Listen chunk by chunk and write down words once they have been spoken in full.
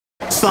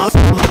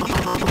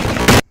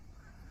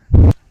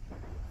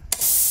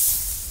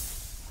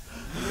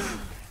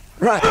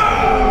Right.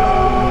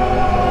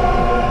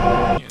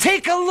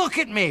 Take a look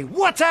at me.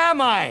 What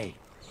am I?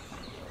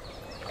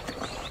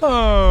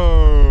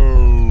 Oh.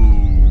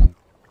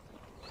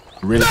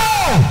 Really?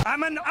 No!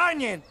 I'm an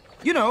onion.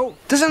 You know,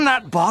 doesn't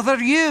that bother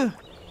you?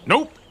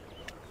 Nope.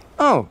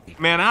 Oh.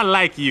 Man, I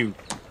like you.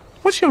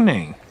 What's your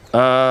name?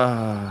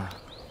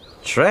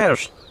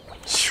 Trash.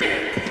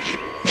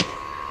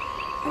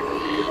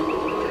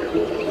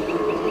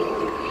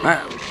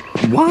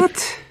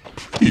 What?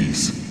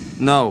 Please.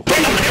 No.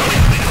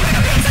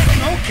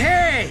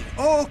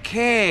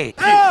 Okay.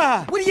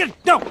 Ah! What are you...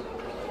 No!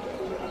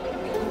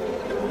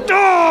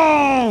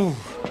 No!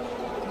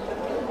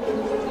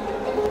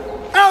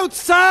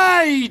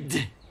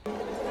 Outside!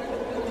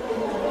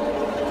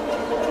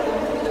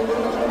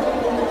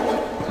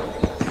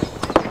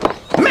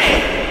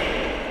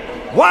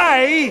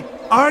 Why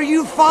are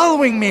you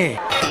following me?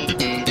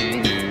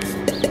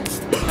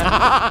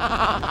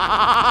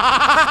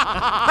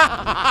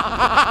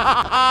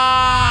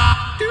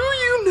 Do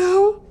you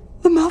know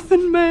the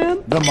Muffin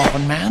Man? The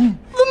Muffin Man?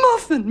 The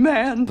Muffin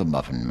Man. The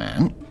Muffin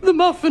Man? The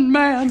Muffin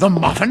Man. The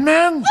Muffin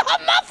Man? The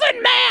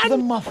Muffin Man. The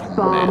Muffin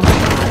Man.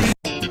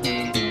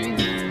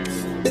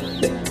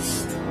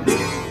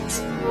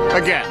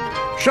 Again.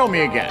 Show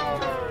me again.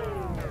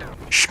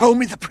 Show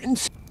me the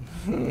prince.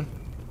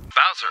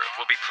 Bowser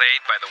will be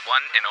played by the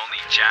one and only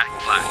Jack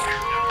Black.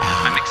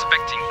 I'm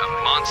expecting a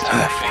monster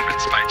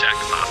performance by Jack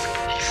Black.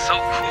 He's so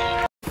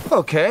cool.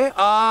 Okay,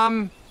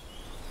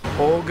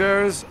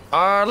 ogres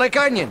are like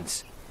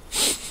onions.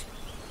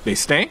 They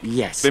stink?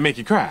 Yes. They make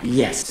you cry?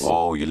 Yes.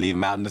 Oh, you leave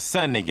them out in the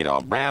sun, they get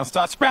all brown,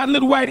 start sprouting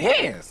little white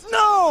hairs.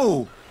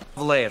 No!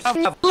 Layers.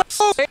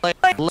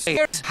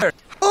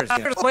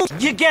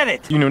 You get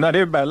it. You know, not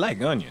everybody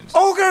like onions.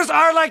 Ogres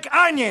are like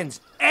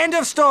onions. End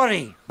of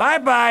story.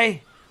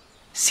 Bye-bye.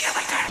 See you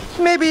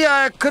later. Maybe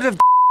I could have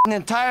an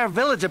entire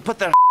village and put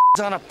their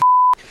on a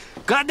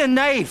got a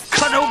knife,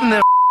 cut open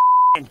their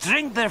and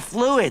drink their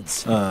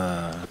fluids.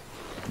 No,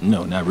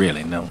 not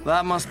really, no.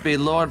 That must be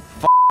Lord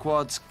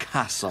Quad's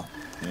castle.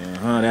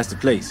 Uh-huh, that's the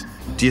place.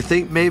 Do you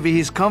think maybe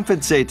he's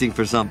compensating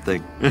for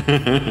something?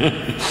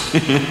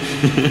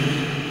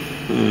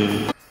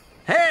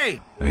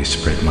 Hey! I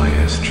spread my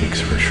ass cheeks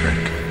for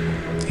Shrek.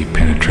 He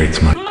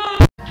penetrates my...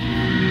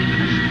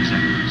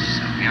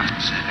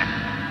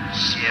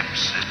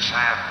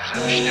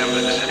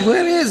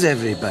 Where is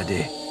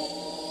everybody?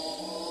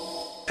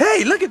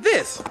 Hey, look at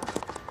this!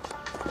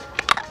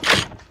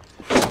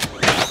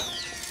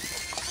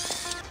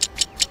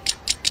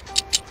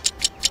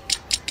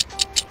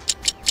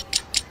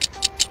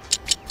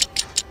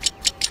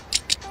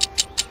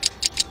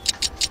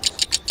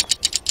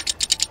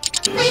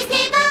 Please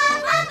keep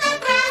up on the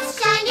grass,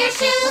 shine your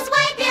shoes,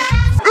 wipe your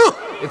ass.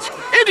 It's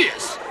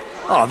hideous.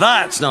 Oh,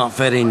 that's not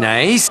very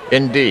nice.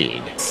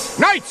 Indeed.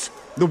 Knights,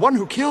 the one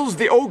who kills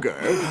the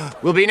ogre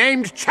will be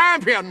named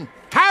champion.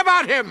 Have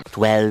at him.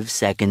 12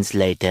 seconds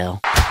later.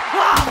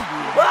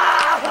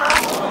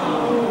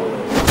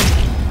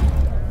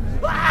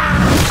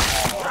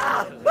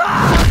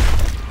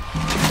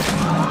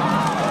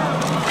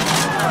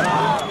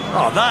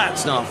 Oh,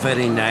 that's not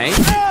very nice.